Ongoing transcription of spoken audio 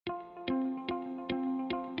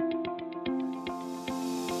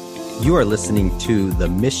You are listening to the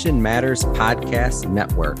Mission Matters Podcast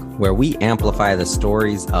Network, where we amplify the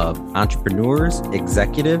stories of entrepreneurs,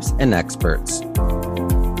 executives, and experts.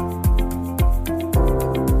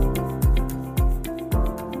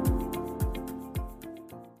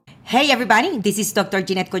 Hey everybody, this is Dr.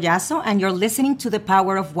 Ginette Collazo, and you're listening to the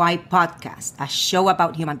Power of Why podcast, a show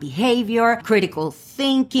about human behavior, critical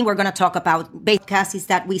thinking. We're going to talk about podcasts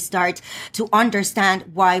that we start to understand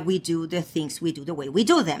why we do the things we do the way we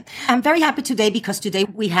do them. I'm very happy today because today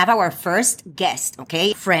we have our first guest,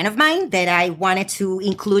 okay? A friend of mine that I wanted to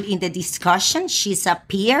include in the discussion. She's a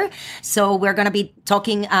peer. So we're going to be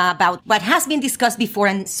talking about what has been discussed before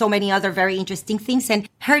and so many other very interesting things. And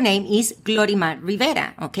her name is Glorimar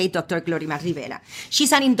Rivera, okay? Dr. Glorimar Rivera.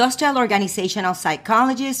 She's an industrial organizational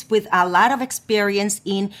psychologist with a lot of experience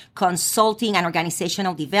in consulting and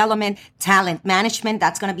organizational development, talent management.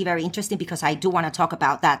 That's going to be very interesting because I do want to talk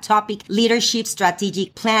about that topic. Leadership,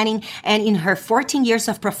 strategic planning, and in her 14 years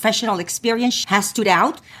of professional experience, she has stood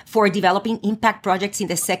out for developing impact projects in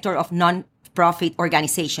the sector of non-profit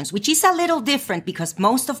organizations, which is a little different because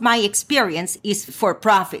most of my experience is for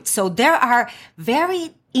profit. So there are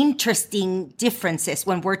very interesting differences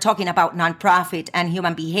when we're talking about nonprofit and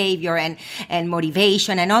human behavior and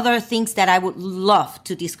motivation and other things that I would love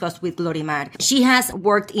to discuss with Glorimar. She has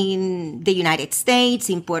worked in the United States,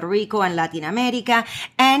 in Puerto Rico, and Latin America,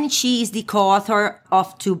 and she is the co-author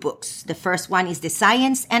of 2 books. The first one is The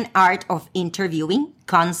Science and Art of Interviewing: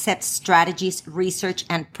 Concepts, Strategies, Research,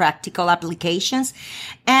 and Practical Applications.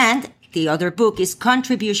 And the other book is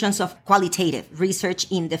Contributions of Qualitative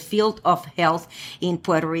Research in the Field of Health in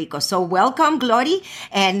Puerto Rico. So welcome, Glory,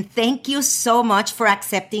 and thank you so much for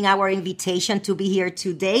accepting our invitation to be here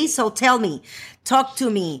today. So tell me, talk to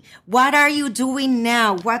me. What are you doing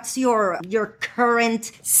now? What's your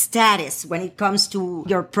current status when it comes to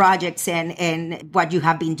your projects and what you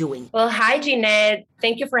have been doing? Well, hi, Ginette.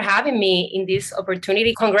 Thank you for having me in this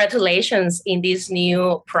opportunity. Congratulations in this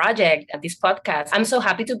new project, this podcast. I'm so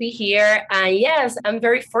happy to be here. And yes, I'm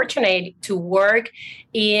very fortunate to work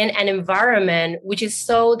in an environment which is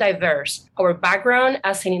so diverse. Our background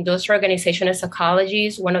as an industrial organizational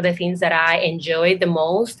psychologist, one of the things that I enjoy the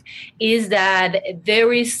most is that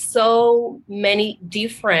there is so many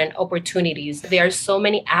different opportunities. There are so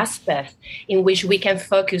many aspects in which we can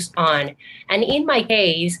focus on. And in my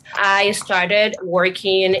case, I started working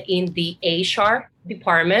in the HR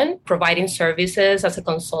department, providing services as a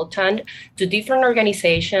consultant to different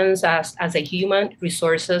organizations as a human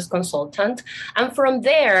resources consultant. And from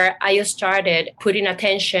there, I started putting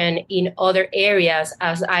attention in other areas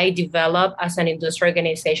as I developed as an industrial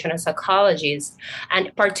organizational psychologist,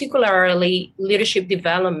 and particularly leadership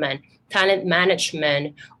development, talent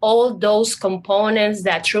management, all those components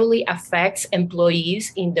that truly affects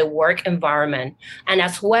employees in the work environment. And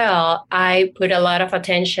as well, I put a lot of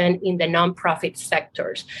attention in the nonprofit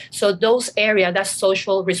sectors. So those areas, that's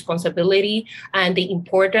social responsibility and the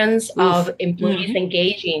importance of employees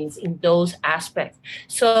engaging in those aspects.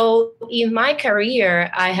 So in my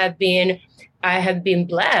career, I have been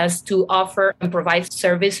blessed to offer and provide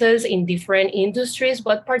services in different industries,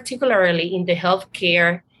 but particularly in the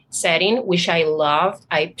healthcare setting, which I loved.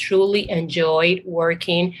 I truly enjoyed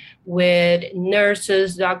working with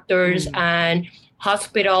nurses, doctors, and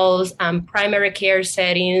hospitals and primary care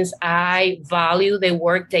settings. I value the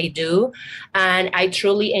work they do, and I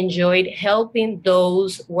truly enjoyed helping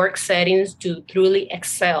those work settings to truly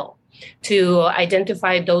excel, to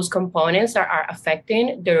identify those components that are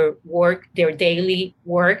affecting their work, their daily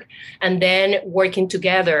work, and then working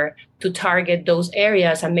together to target those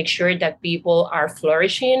areas and make sure that people are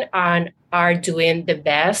flourishing and are doing the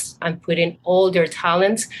best and putting all their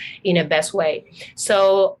talents in a best way.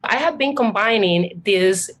 So I have been combining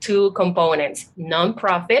these 2 components,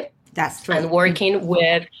 nonprofit, that's true, and working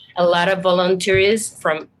with a lot of volunteers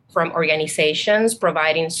from organizations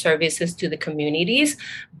providing services to the communities,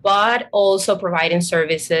 but also providing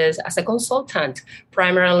services as a consultant,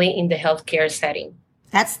 primarily in the healthcare setting.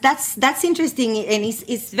 That's interesting, and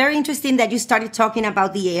it's very interesting that you started talking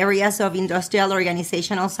about the areas of industrial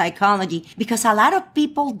organizational psychology, because a lot of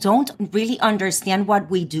people don't really understand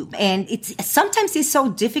what we do, and sometimes it's so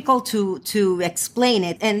difficult to explain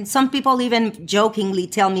it. And some people even jokingly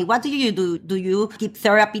tell me, "What do you do? Do you give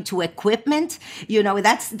therapy to equipment?"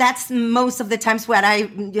 That's most of the times what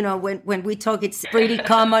when we talk, it's pretty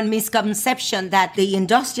common misconception that the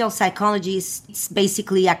industrial psychology is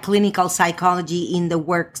basically a clinical psychology in the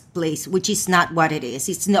workplace, which is not what it is.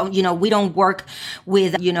 It's no, we don't work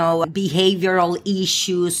with, behavioral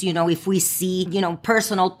issues. If we see,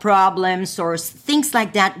 personal problems or things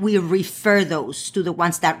like that, we refer those to the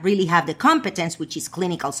ones that really have the competence, which is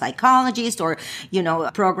clinical psychologists or,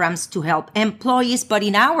 programs to help employees. But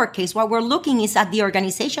in our case, what we're looking is at the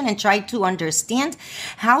organization and try to understand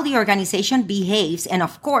how the organization behaves. And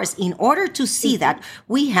of course, in order to see that,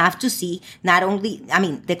 we have to see not only,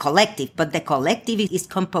 the collective, but the collective is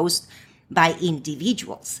composed by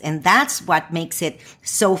individuals. And that's what makes it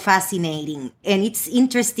so fascinating. And it's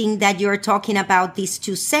interesting that you're talking about these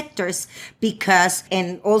two sectors because,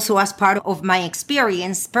 and also as part of my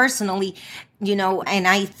experience personally, and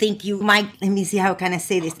I think you might, let me see, how can I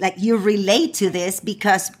say this? Like you relate to this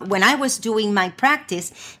because when I was doing my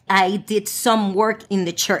practice, I did some work in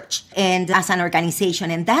the church and as an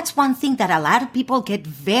organization. And that's one thing that a lot of people get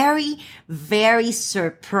very, very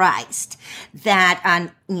surprised that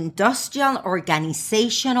an industrial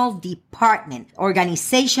organizational department,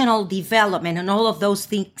 organizational development, and all of those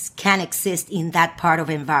things can exist in that part of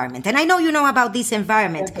environment. And I know you know about this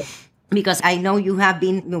environment. Okay. Because I know you have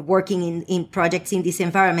been working in projects in this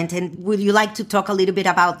environment. And would you like to talk a little bit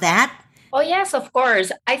about that? Oh, yes, of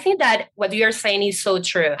course. I think that what you're saying is so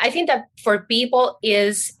true. I think that for people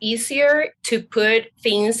it's easier to put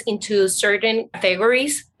things into certain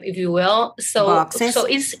categories, if you will. So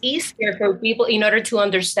it's easier for people in order to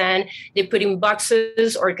understand. They put in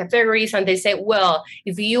boxes or categories and they say, well,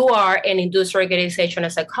 if you are an industrial organizational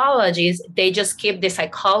psychologist, they just keep the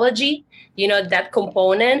psychology, that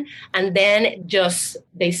component. And then just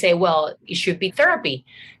they say, well, it should be therapy.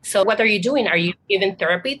 So what are you doing? Are you giving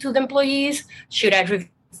therapy to the employees? Should I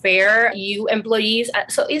refer you employees?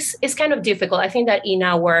 So it's kind of difficult. I think that in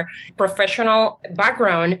our professional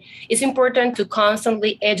background, it's important to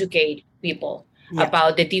constantly educate people. Yeah.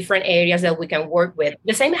 About the different areas that we can work with.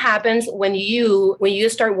 The same happens when you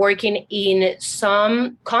start working in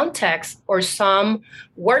some contexts or some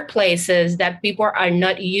workplaces that people are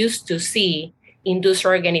not used to see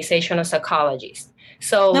industrial organizational psychologists.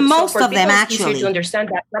 So most of them actually, it's easier to understand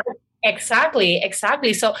that.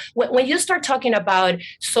 Exactly. So when you start talking about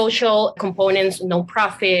social components,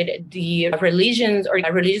 nonprofit, the religions or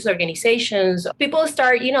religious organizations, people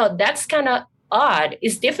start, that's kind of odd.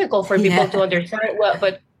 It's difficult for people to understand,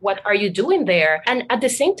 but what are you doing there? And at the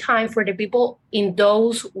same time, for the people in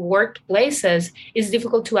those workplaces, it's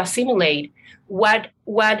difficult to assimilate what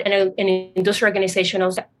an industrial organization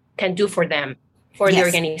can do for them, for the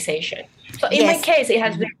organization. So in my case, it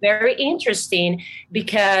has been very interesting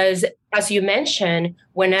because, as you mentioned,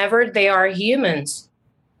 whenever they are humans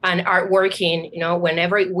and are working,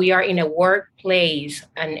 whenever we are in a workplace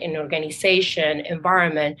and an organization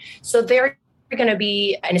environment, so they're going to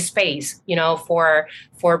be in a space,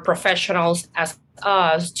 for professionals as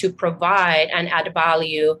us to provide and add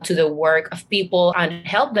value to the work of people and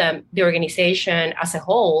help them, the organization as a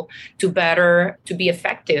whole, to be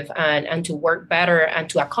effective and to work better and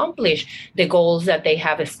to accomplish the goals that they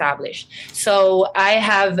have established. So I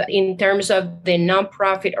have, in terms of the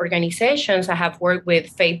nonprofit organizations, I have worked with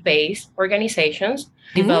faith-based organizations,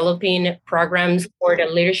 developing programs for the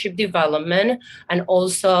leadership development and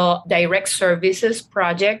also direct services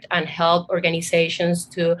project and help organizations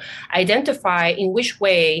to identify in which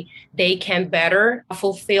way they can better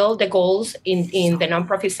fulfill the goals in the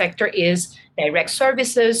nonprofit sector is direct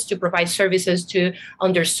services, to provide services to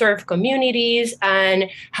underserved communities, and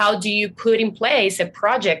how do you put in place a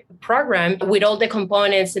program with all the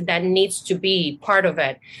components that needs to be part of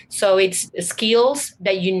it. So it's skills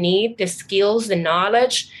that you need, the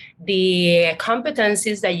knowledge, the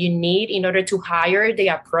competencies that you need in order to hire the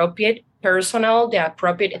appropriate personnel, the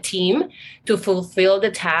appropriate team to fulfill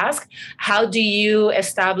the task. How do you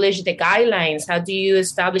establish the guidelines? How do you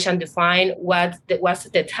establish and define what's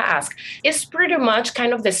the task? It's pretty much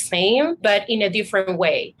kind of the same, but in a different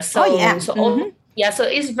way. So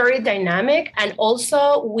it's very dynamic. And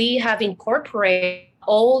also we have incorporated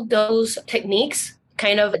all those techniques,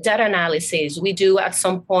 kind of data analysis. We do at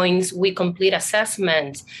some points, we complete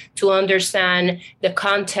assessments to understand the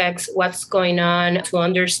context, what's going on, to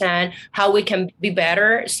understand how we can be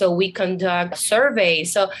better. So we conduct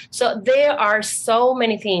surveys. So there are so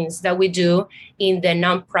many things that we do in the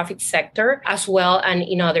nonprofit sector as well and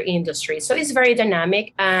in other industries. So it's very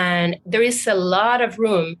dynamic and there is a lot of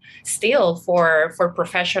room still for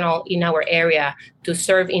professional in our area to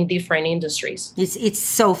serve in different industries. It's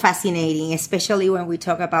so fascinating, especially when we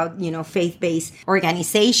talk about, faith-based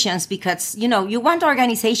organizations, because, you want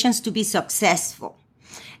organizations to be successful.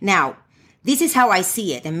 Now, this is how I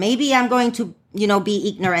see it. And maybe I'm going to be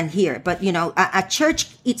ignorant here, but, a church,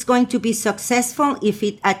 it's going to be successful if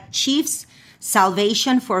it achieves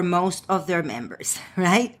salvation for most of their members,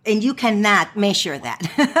 right? And you cannot measure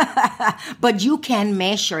that. But you can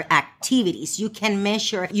measure activities. You can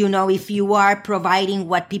measure, if you are providing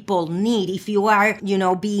what people need, if you are,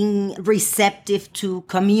 being receptive to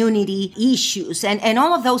community issues, and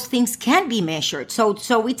all of those things can be measured. So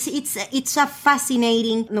it's a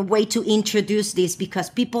fascinating way to introduce this,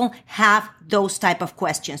 because people have those type of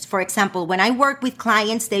questions. For example, when I work with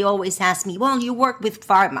clients, they always ask me, well, you work with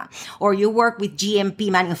pharma, or you work with GMP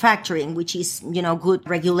manufacturing, which is, good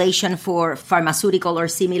regulation for pharmaceutical or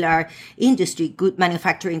similar industry, good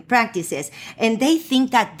manufacturing practices. And they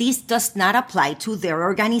think that this does not apply to their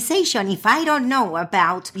organization. If I don't know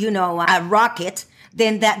about, a rocket,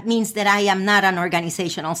 then that means that I am not an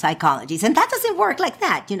organizational psychologist. And that doesn't work like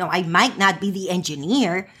that. I might not be the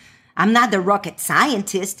engineer, I'm not the rocket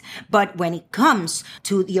scientist, but when it comes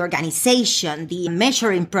to the organization, the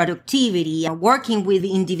measuring productivity, working with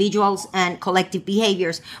individuals and collective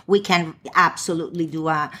behaviors, we can absolutely do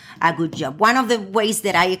a good job. One of the ways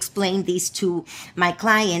that I explain this to my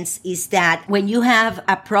clients is that when you have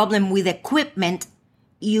a problem with equipment,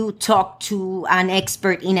 you talk to an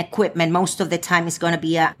expert in equipment. Most of the time it's going to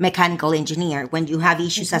be a mechanical engineer. When you have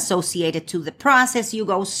issues associated to the process, you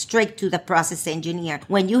go straight to the process engineer.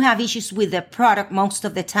 When you have issues with the product, most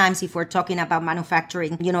of the times, if we're talking about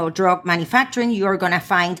manufacturing, drug manufacturing, you're going to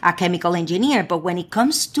find a chemical engineer. But when it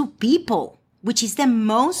comes to people, which is the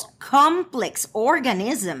most complex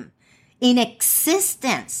organism in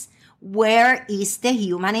existence, where is the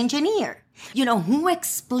human engineer? Who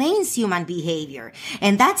explains human behavior?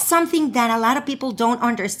 And that's something that a lot of people don't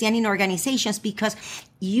understand in organizations, because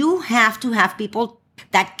you have to have people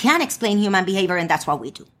that can explain human behavior, and that's what we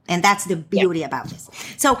do. And that's the beauty about this.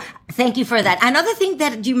 So thank you for that. Another thing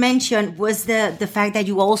that you mentioned was the fact that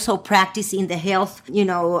you also practice in the health,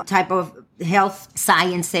 type of health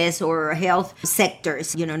sciences or health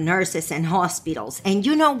sectors, nurses and hospitals. And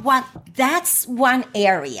you know what? That's one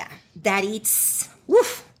area that it's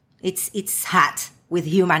hot with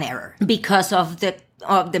human error because of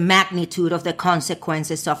the magnitude of the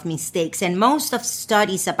consequences of mistakes. And most of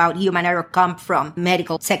studies about human error come from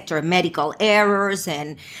medical sector, medical errors.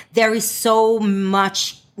 And there is so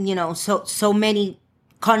much, so many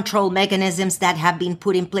control mechanisms that have been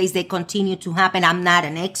put in place. They continue to happen. I'm not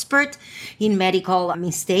an expert in medical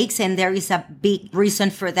mistakes. And there is a big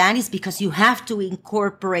reason for that, is because you have to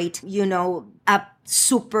incorporate, a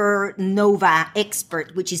supernova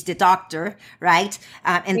expert, which is the doctor, right?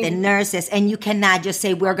 And the nurses. And you cannot just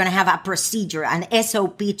say, we're going to have a procedure, an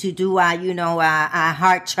SOP to do a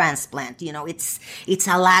heart transplant. It's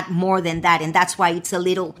a lot more than that. And that's why it's a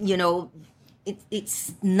little,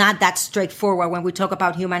 it's not that straightforward when we talk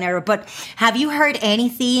about human error. But have you heard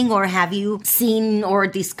anything, or have you seen or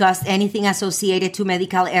discussed anything associated to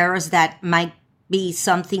medical errors that might be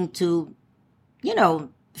something to,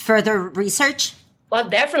 further research? Well,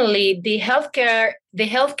 definitely the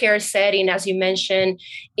healthcare setting, as you mentioned,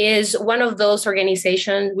 is one of those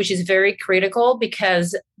organizations which is very critical,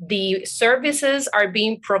 because the services are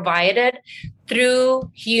being provided through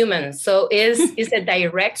humans. So it's a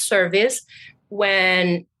direct service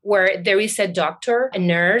where there is a doctor, a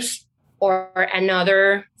nurse, or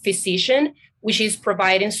another physician, which is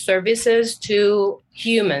providing services to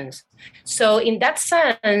humans. So in that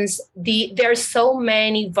sense, there are so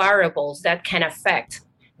many variables that can affect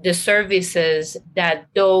the services that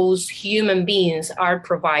those human beings are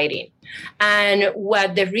providing. And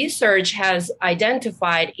what the research has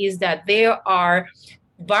identified is that there are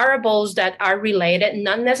variables that are related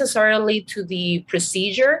not necessarily to the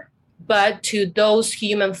procedure, but to those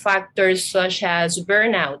human factors such as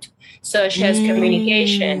burnout, such as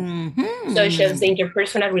communication, such as the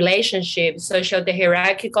interpersonal relationships, such as the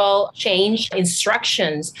hierarchical change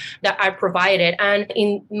instructions that are provided. And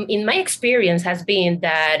in my experience has been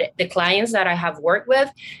that the clients that I have worked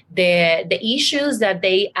with, the issues that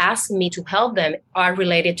they ask me to help them are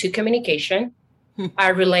related to communication,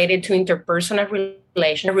 are related to interpersonal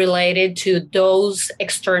relations, related to those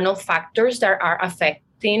external factors that are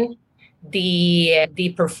affecting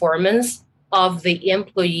the performance of the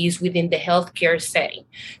employees within the healthcare setting.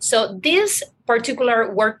 So this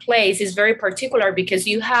particular workplace is very particular because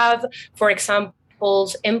you have, for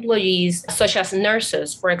example, employees such as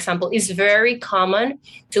nurses, for example. It's very common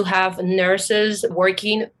to have nurses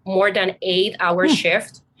working more than 8-hour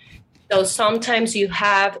shift. So sometimes you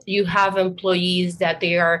have employees that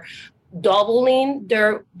they are doubling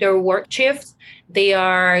their work shift. They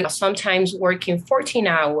are sometimes working 14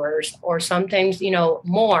 hours or sometimes,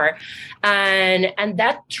 more. And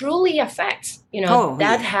that truly affects,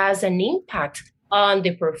 that has an impact on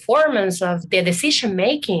the performance of the decision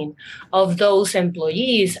making of those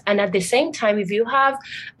employees. And at the same time, if you have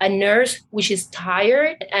a nurse which is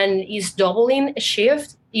tired and is doubling a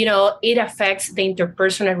shift, it affects the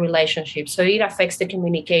interpersonal relationship. So it affects the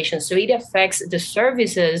communication. So it affects the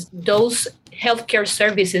services, those healthcare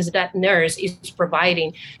services that nurse is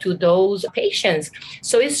providing to those patients.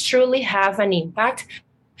 So it's truly have an impact.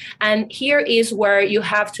 And here is where you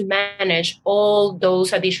have to manage all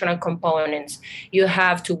those additional components. You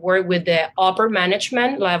have to work with the upper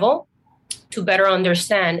management level to better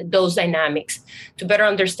understand those dynamics, to better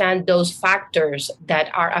understand those factors that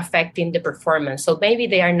are affecting the performance. So maybe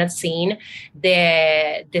they are not seeing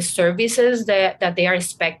the services that they are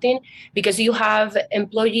expecting, because you have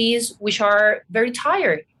employees which are very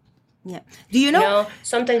tired. Yeah. Do you know?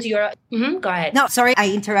 Sometimes you're, go ahead. No, sorry, I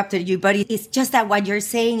interrupted you, but it's just that what you're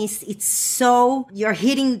saying is you're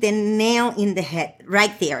hitting the nail in the head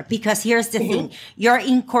right there, because here's the thing. You're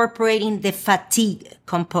incorporating the fatigue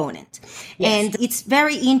component. Yes. And it's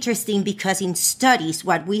very interesting because in studies,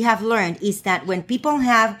 what we have learned is that when people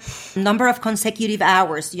have a number of consecutive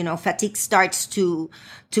hours, fatigue starts to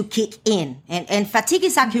kick in. And fatigue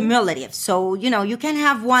is accumulative. So, you can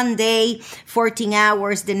have one day, 14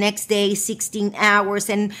 hours, the next day, 16 hours,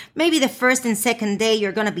 and maybe the first and second day,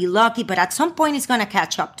 you're going to be lucky, but at some point it's going to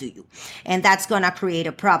catch up to you. And that's going to create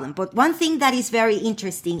a problem. But one thing that is very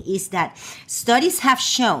interesting is that studies have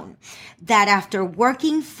shown that after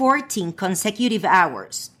working 14 consecutive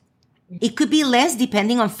hours, it could be less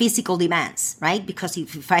depending on physical demands, right? Because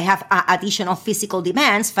if I have additional physical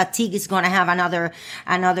demands, fatigue is going to have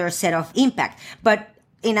another set of impact. But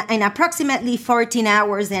in approximately 14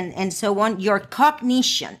 hours and so on, your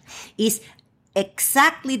cognition is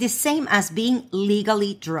exactly the same as being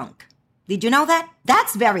legally drunk. Did you know that?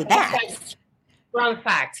 That's very bad. Wrong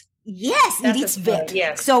fact. Yes, it is very.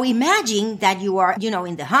 Yes. So imagine that you are,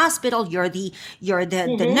 in the hospital, you're the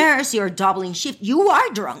nurse, you're doubling shift. You are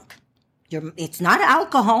drunk. It's not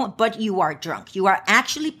alcohol, but you are drunk. You are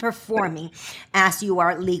actually performing as you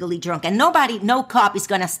are legally drunk. And no cop is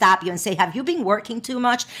going to stop you and say, have you been working too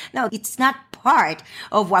much? No, it's not part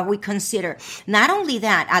of what we consider. Not only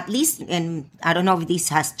that, at least, and I don't know if this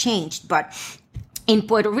has changed, but in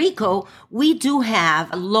Puerto Rico, we do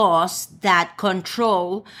have laws that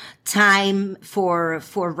control time for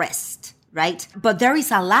rest, right? But there is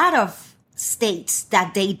a lot of states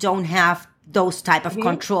that they don't have those type of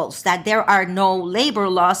controls, that there are no labor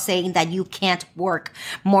laws saying that you can't work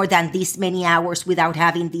more than this many hours without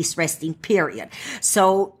having this resting period.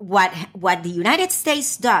 So what the United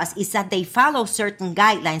States does is that they follow certain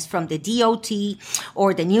guidelines from the DOT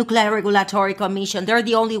or the Nuclear Regulatory Commission. They're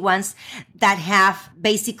the only ones that have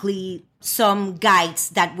basically some guides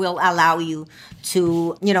that will allow you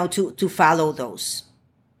to follow those.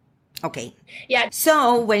 Okay. Yeah.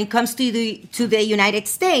 So when it comes to the United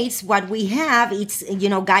States, what we have, it's,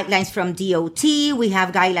 guidelines from DOT, we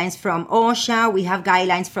have guidelines from OSHA, we have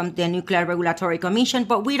guidelines from the Nuclear Regulatory Commission,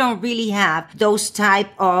 but we don't really have those type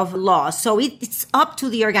of laws. So it's up to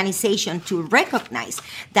the organization to recognize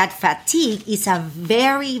that fatigue is a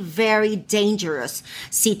very, very dangerous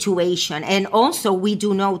situation. And also we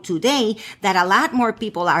do know today that a lot more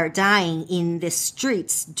people are dying in the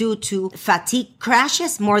streets due to fatigue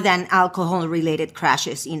crashes more than alcohol-related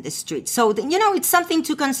crashes in the streets. So, it's something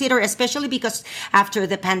to consider, especially because after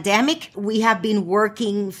the pandemic, we have been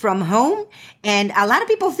working from home, and a lot of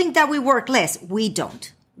people think that we work less. We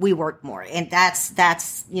don't. We work more. And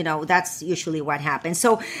that's usually what happens.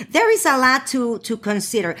 So there is a lot to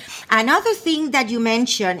consider. Another thing that you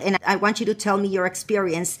mentioned, and I want you to tell me your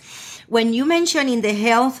experience, when you mentioned in the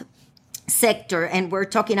health sector, and we're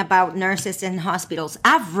talking about nurses and hospitals,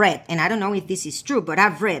 I've read, and I don't know if this is true, but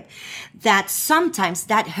I've read that sometimes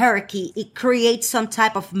that hierarchy, it creates some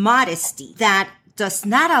type of modesty that does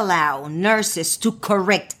not allow nurses to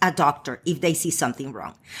correct a doctor if they see something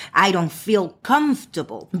wrong. I don't feel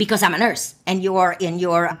comfortable because I'm a nurse and you're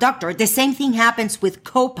a doctor. The same thing happens with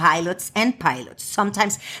co-pilots and pilots.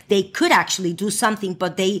 Sometimes they could actually do something,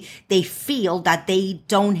 but they feel that they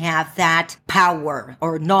don't have that power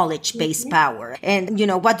or knowledge-based power. And,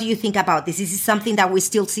 what do you think about this? Is this something that we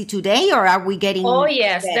still see today, or are we getting Oh,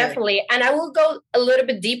 yes, better? Definitely. And I will go a little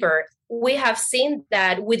bit deeper. We have seen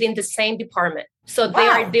that within the same department. So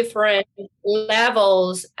there are different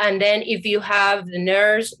levels. And then if you have the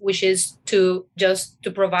nurse, which is to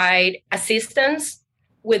provide assistance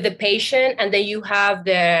with the patient, and then you have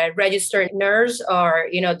the registered nurse, or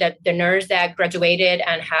the nurse that graduated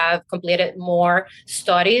and have completed more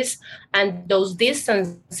studies, and those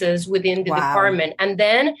distances within the department. And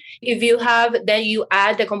then if you have, then you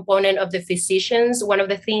add the component of the physicians. One of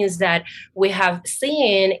the things that we have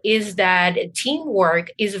seen is that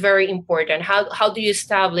teamwork is very important. How do you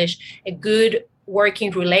establish a good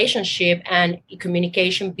working relationship and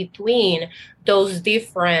communication between those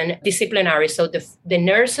different disciplinaries? So the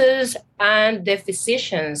nurses and the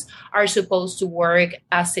physicians are supposed to work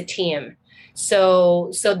as a team.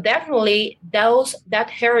 So definitely that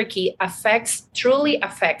hierarchy truly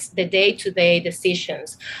affects the day-to-day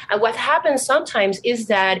decisions. And what happens sometimes is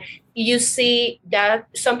that you see that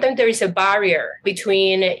sometimes there is a barrier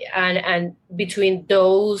between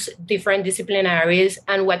those different disciplinaries.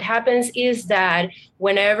 And what happens is that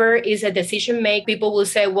whenever is a decision made, people will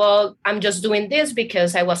say, well, I'm just doing this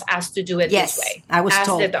because I was asked to do it this way. I was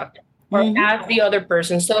told. The doctor or ask the other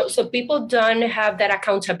person. So people don't have that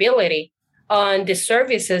accountability on the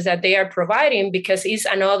services that they are providing because it's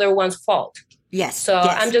another one's fault.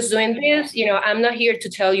 I'm just doing this. I'm not here to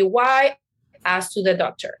tell you why. Ask to the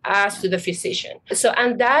doctor, ask to the physician. So,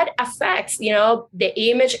 and that affects, the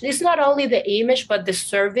image. It's not only the image, but the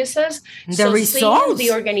services. The results.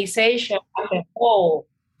 The organization as a whole.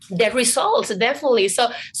 The results, definitely.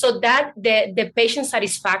 So that the patient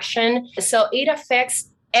satisfaction, so it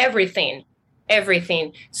affects everything.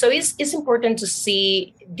 So it's important to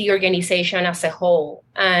see the organization as a whole,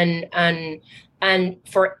 and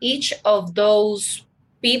for each of those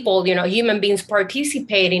people, human beings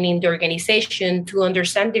participating in the organization, to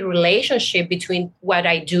understand the relationship between what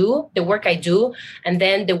I do, the work I do, and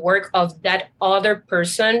then the work of that other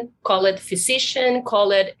person, call it physician,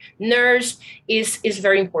 call it nurse, is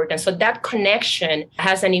very important. So that connection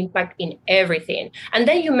has an impact in everything. And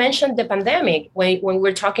then you mentioned the pandemic when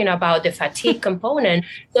we're talking about the fatigue component.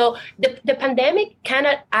 So the pandemic kind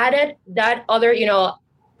of added that other,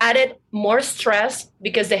 added more stress,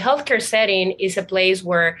 because the healthcare setting is a place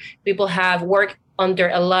where people have worked under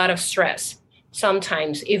a lot of stress.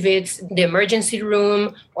 Sometimes if it's the emergency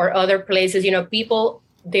room or other places, people,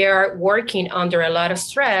 they are working under a lot of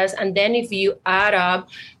stress. And then if you add up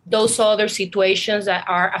those other situations that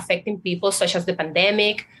are affecting people, such as the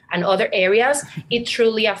pandemic and other areas, it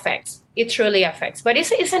truly affects. But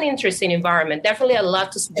it's an interesting environment. Definitely a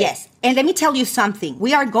lot to say. Yes. And let me tell you something.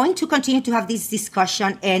 We are going to continue to have this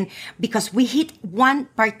discussion, and because we hit one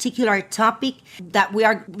particular topic that we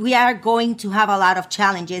are going to have a lot of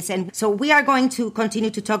challenges. And so we are going to continue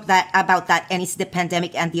to talk about that, and it's the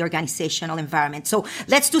pandemic and the organizational environment. So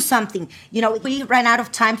let's do something. We ran out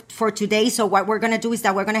of time for today. So what we're going to do is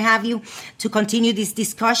that we're going to have you to continue this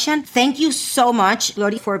discussion. Thank you so much,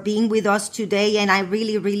 Lori, for being with us today. And I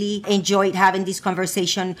really, really enjoyed having this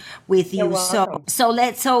conversation with you.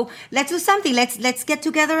 So let's do something. Let's get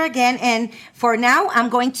together again. And for now, I'm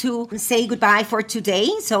going to say goodbye for today.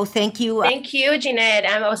 So thank you. Thank you, Jeanette.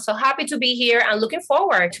 I'm so happy to be here and looking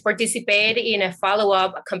forward to participate in a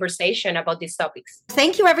follow-up conversation about these topics.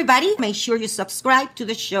 Thank you, everybody. Make sure you subscribe to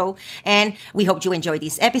the show. And we hope you enjoyed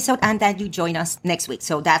this episode and that you join us next week.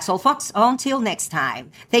 So that's all, folks. Until next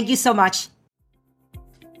time. Thank you so much.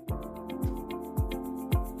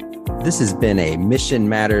 This has been a Mission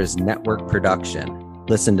Matters Network production.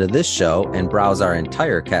 Listen to this show and browse our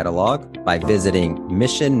entire catalog by visiting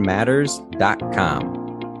missionmatters.com.